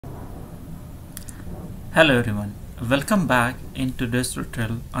Hello everyone, welcome back in today's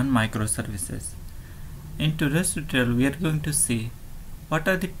tutorial on microservices. In today's tutorial we are going to see what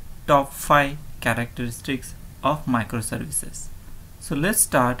are the top 5 characteristics of microservices. So let's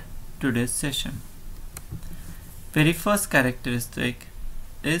start today's session. Very first characteristic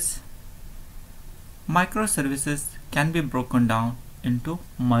is microservices can be broken down into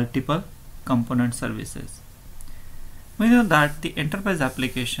multiple component services. We know that the enterprise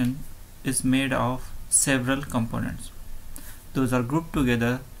application is made of several components. Those are grouped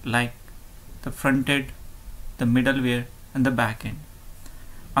together like the front end, the middleware and the back end,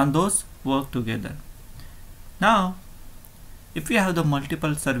 and those work together. Now if we have the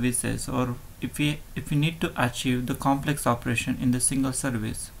multiple services, or if we need to achieve the complex operation in the single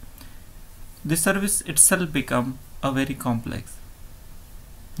service, the service itself become a very complex.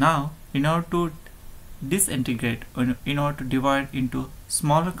 Now in order to disintegrate, or in order to divide into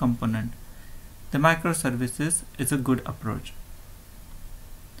smaller component, the microservices is a good approach.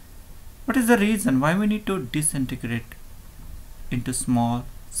 What is the reason why we need to disintegrate into small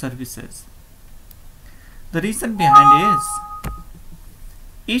services? The reason behind is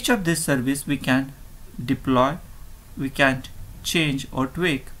each of these services we can deploy, we can change or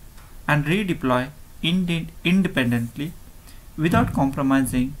tweak and redeploy independently without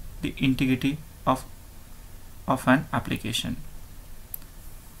compromising the integrity of an application.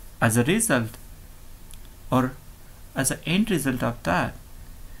 As a result, or as an end result of that,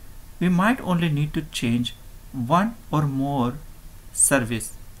 we might only need to change one or more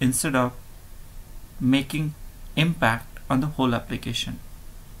service instead of making impact on the whole application.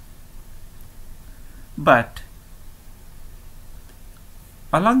 But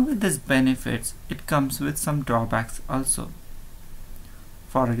along with these benefits, it comes with some drawbacks also.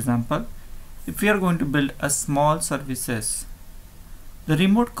 For example, if we are going to build a small services, the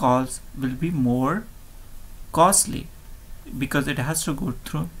remote calls will be more costly because it has to go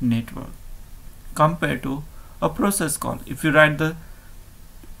through network compared to a process call. If you write the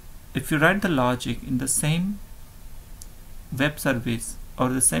logic in the same web service or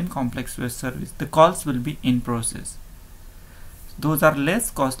the same complex web service, the calls will be in process. Those are less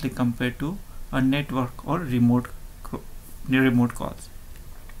costly compared to a network or remote calls.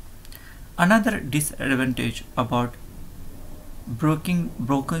 Another disadvantage about breaking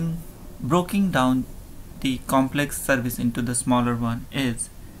down the complex service into the smaller one is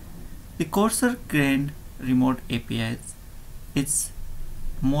the coarser grained remote APIs. It's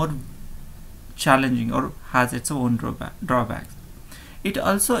more challenging or has its own drawbacks. It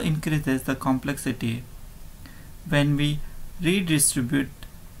also increases the complexity when we redistribute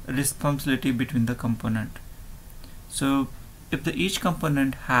responsibility between the component. So if each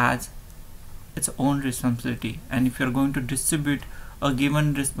component has its own responsibility, and if you're going to distribute a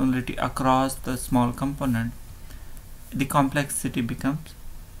given responsibility across the small component, the complexity becomes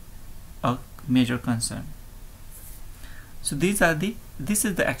a major concern. So this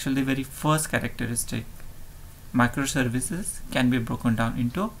is the actually very first characteristic. Microservices can be broken down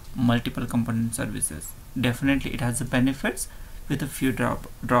into multiple component services. Definitely it has the benefits with a few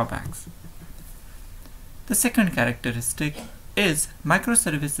drawbacks. The second characteristic is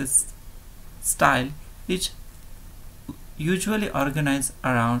microservices style is usually organized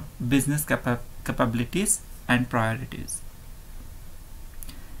around business capabilities and priorities.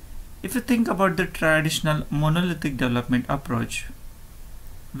 If you think about the traditional monolithic development approach,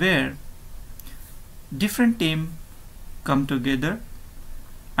 where different teams come together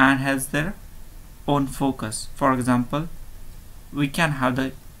and has their own focus. For example, we can have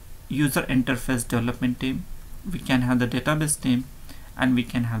the user interface development team, we can have the database team, and we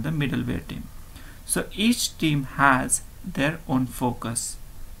can have the middleware team. So each team has their own focus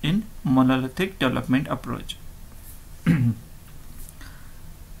in monolithic development approach. And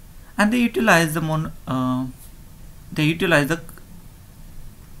they utilize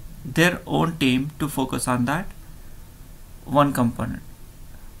their own team to focus on that one component.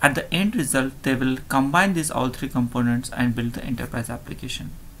 At the end result, they will combine these all three components and build the enterprise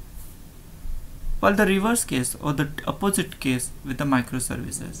application. While the reverse case, or the opposite case with the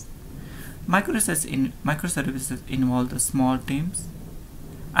microservices, microservices involve the small teams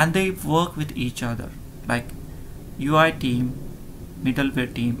and they work with each other, like UI team,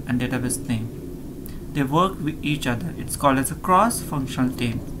 middleware team and database team. They work with each other. It's called as a cross-functional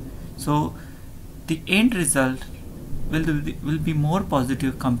team. So the end result will be more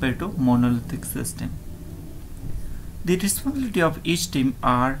positive compared to monolithic system. The responsibility of each team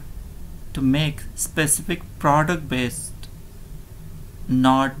are to make specific product based,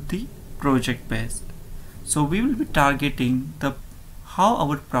 not the project based. So we will be targeting the how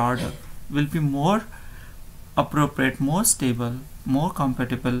our product will be more appropriate, more stable, more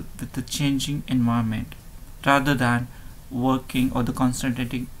compatible with the changing environment, rather than working or the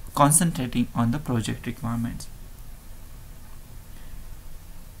concentrating on the project requirements.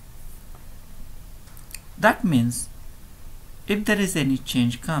 That means if there is any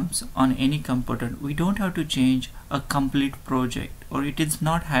change comes on any component, we don't have to change a complete project, or it is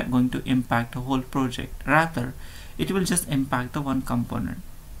not going to impact a whole project. Rather, it will just impact the one component.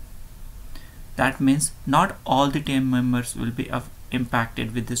 That means not all the team members will be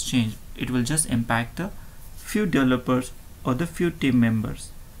impacted with this change. It will just impact the few developers or the few team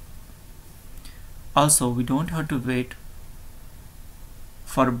members. Also, we don't have to wait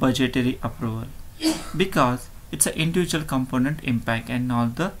for budgetary approval because it's an individual component impact and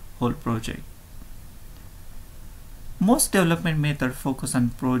not the whole project. Most development methods focus on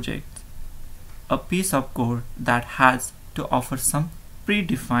projects, a piece of code that has to offer some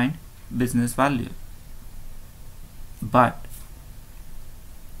predefined business value. But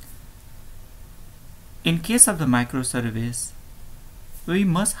in case of the microservice, we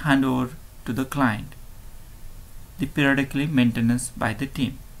must hand over to the client the periodically maintenance by the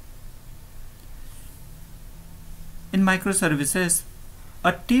team. In microservices,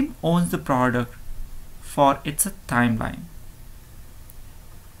 a team owns the product for its timeline.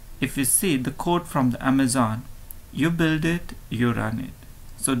 If you see the code from the Amazon, you build it, you run it.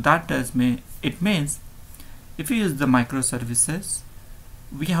 So that does mean, it means if you use the microservices,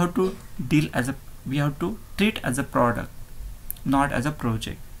 we have to treat as a product, not as a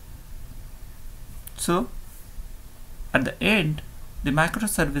project. So at the end, the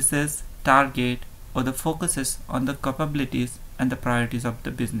microservices target or the focuses on the capabilities and the priorities of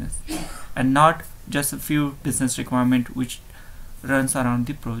the business, and not just a few business requirements which runs around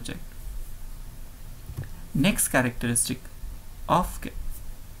the project. Next characteristic of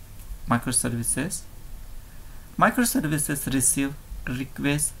microservices. Microservices receive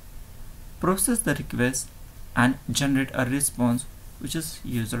requests, process the request, and generate a response which is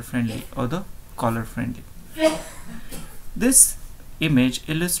user friendly or the caller friendly. This image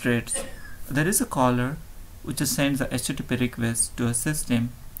illustrates there is a caller which sends a HTTP request to a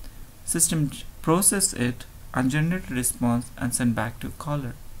system process it and generate a response and send back to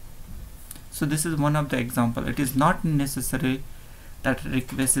caller. So this is one of the example. It is not necessary that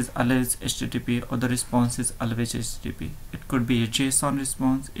request is always HTTP or the response is always HTTP. It could be a JSON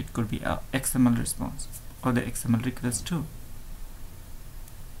response, it could be a XML response or the XML request too.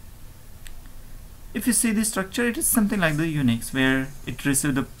 If you see the structure, it is something like the Unix, where it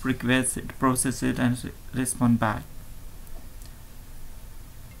receives the request, it processes it and respond back.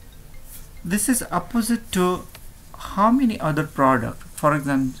 This is opposite to how many other products. For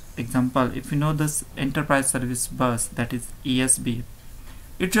example, if you know this enterprise service bus, that is ESB,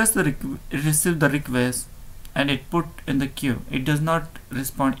 it just receives the request and it put in the queue. It does not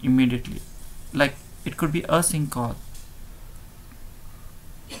respond immediately. Like it could be a async call.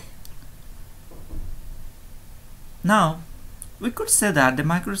 Now, we could say that the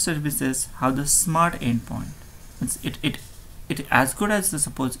microservices have the smart endpoint. It as good as the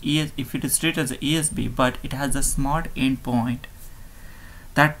suppose if it is treated as a ESB, but it has a smart endpoint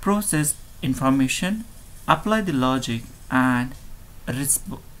that process information, apply the logic, and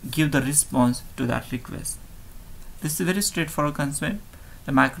give the response to that request. This is a very straightforward concept.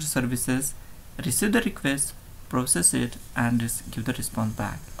 The microservices receive the request, process it, and give the response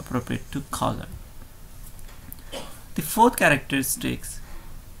back appropriate to caller. The fourth characteristics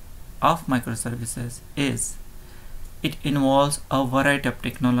of microservices is it involves a variety of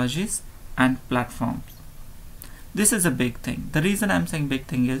technologies and platforms. This is a big thing. The reason I'm saying big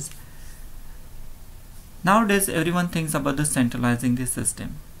thing is nowadays everyone thinks about the centralizing the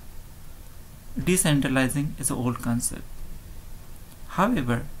system. Decentralizing is an old concept.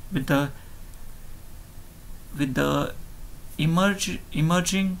 However, with the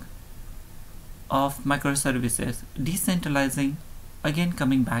emerging of microservices, decentralizing again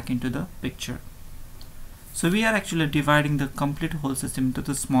coming back into the picture. So we are actually dividing the complete whole system into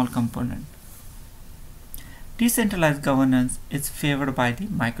the small component. Decentralized governance is favored by the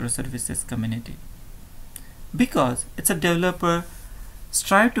microservices community because it's a developer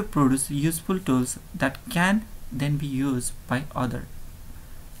strive to produce useful tools that can then be used by others.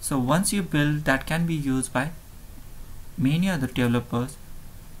 So once you build, that can be used by many other developers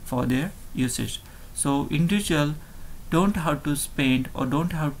for their usage. So individual don't have to spend or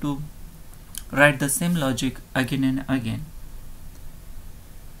don't have to write the same logic again and again.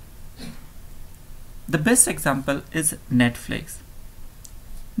 The best example is Netflix.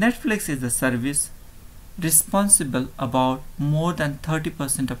 Netflix is a service responsible about more than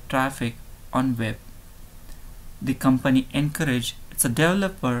 30% of traffic on web. the company encourage its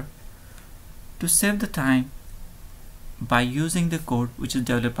developer to save the time by using the code which is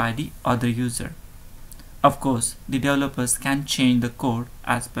developed by the other user. Of course, the developers can change the code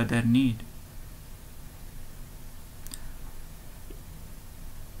as per their need.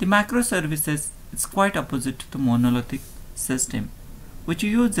 The microservices is quite opposite to the monolithic system, which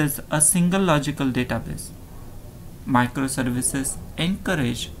uses a single logical database. Microservices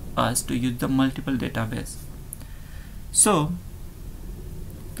encourage us to use the multiple database. So,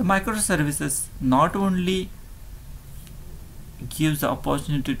 the microservices not only gives the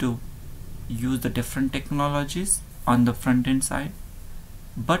opportunity to use the different technologies on the front end side,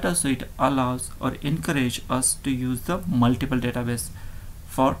 but also it allows or encourage us to use the multiple database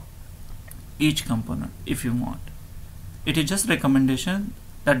for each component if you want. It is just recommendation.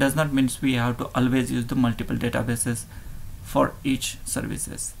 That does not mean we have to always use the multiple databases for each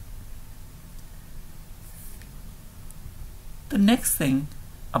services. The next thing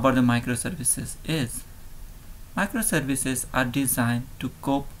about the microservices is microservices are designed to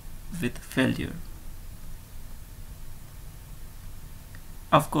cope with failure.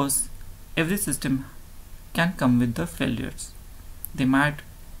 Of course, every system can come with the failures.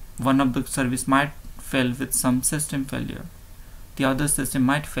 One of the service might fail with some system failure. The other system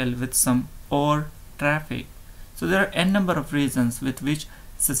might fail with some over traffic. So there are n number of reasons with which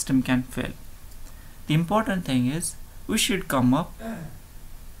system can fail. The important thing is we should come up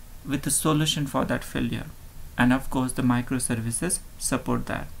with a solution for that failure, and of course the microservices support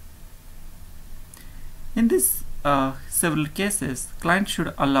that. In this several cases, client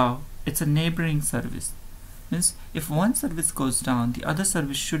should allow it's a neighboring service. Means if one service goes down, the other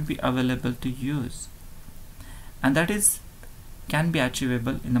service should be available to use, and that can be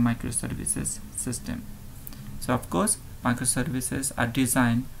achievable in the microservices system. So of course microservices are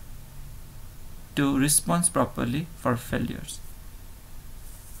designed to respond properly for failures.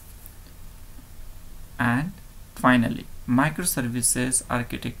 And finally, microservices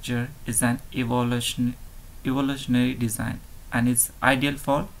architecture is an evolutionary design and it's ideal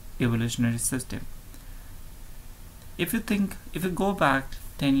for evolutionary system. If you go back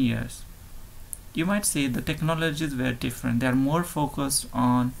 10 years, you might say the technologies were different. They are more focused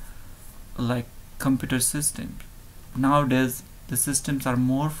on like computer systems. Nowadays, the systems are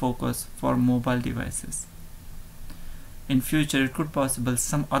more focused for mobile devices. In future, it could possible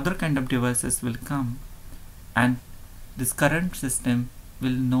some other kind of devices will come, and this current system will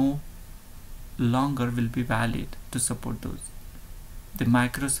no longer be valid to support those. The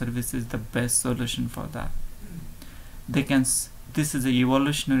microservice is the best solution for that. This is a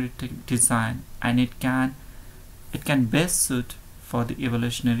evolutionary design, and it can best suit for the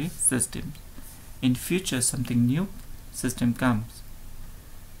evolutionary systems. In future, something new system comes,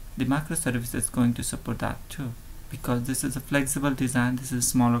 the microservice is going to support that too, because this is a flexible design, this is a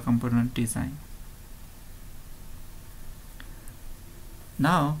smaller component design.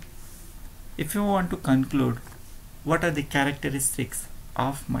 Now, if you want to conclude what are the characteristics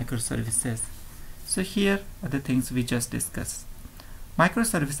of microservices, so here are the things we just discussed.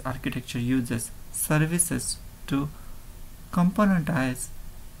 Microservice architecture uses services to componentize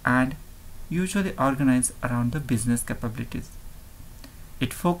and usually organize around the business capabilities.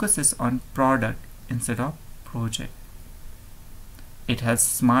 It focuses on product instead of project. It has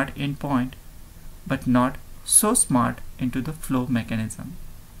smart endpoint, but not so smart into the flow mechanism.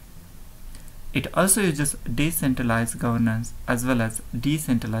 It also uses decentralized governance as well as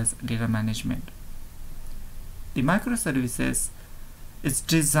decentralized data management. The microservices is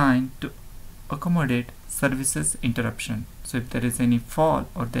designed to accommodate services interruption. So if there is any fall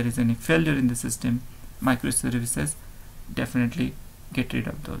or there is any failure in the system, microservices definitely get rid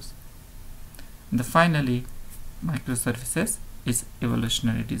of those. And finally, microservices is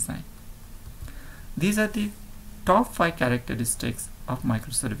evolutionary design. These are the top 5 characteristics of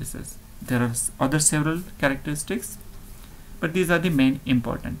microservices. There are other several characteristics, but these are the main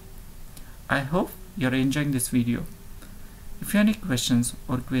important. I hope you are enjoying this video. If you have any questions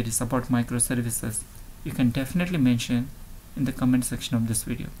or queries about microservices, you can definitely mention in the comment section of this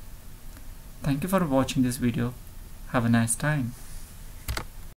video. Thank you for watching this video. Have a nice time.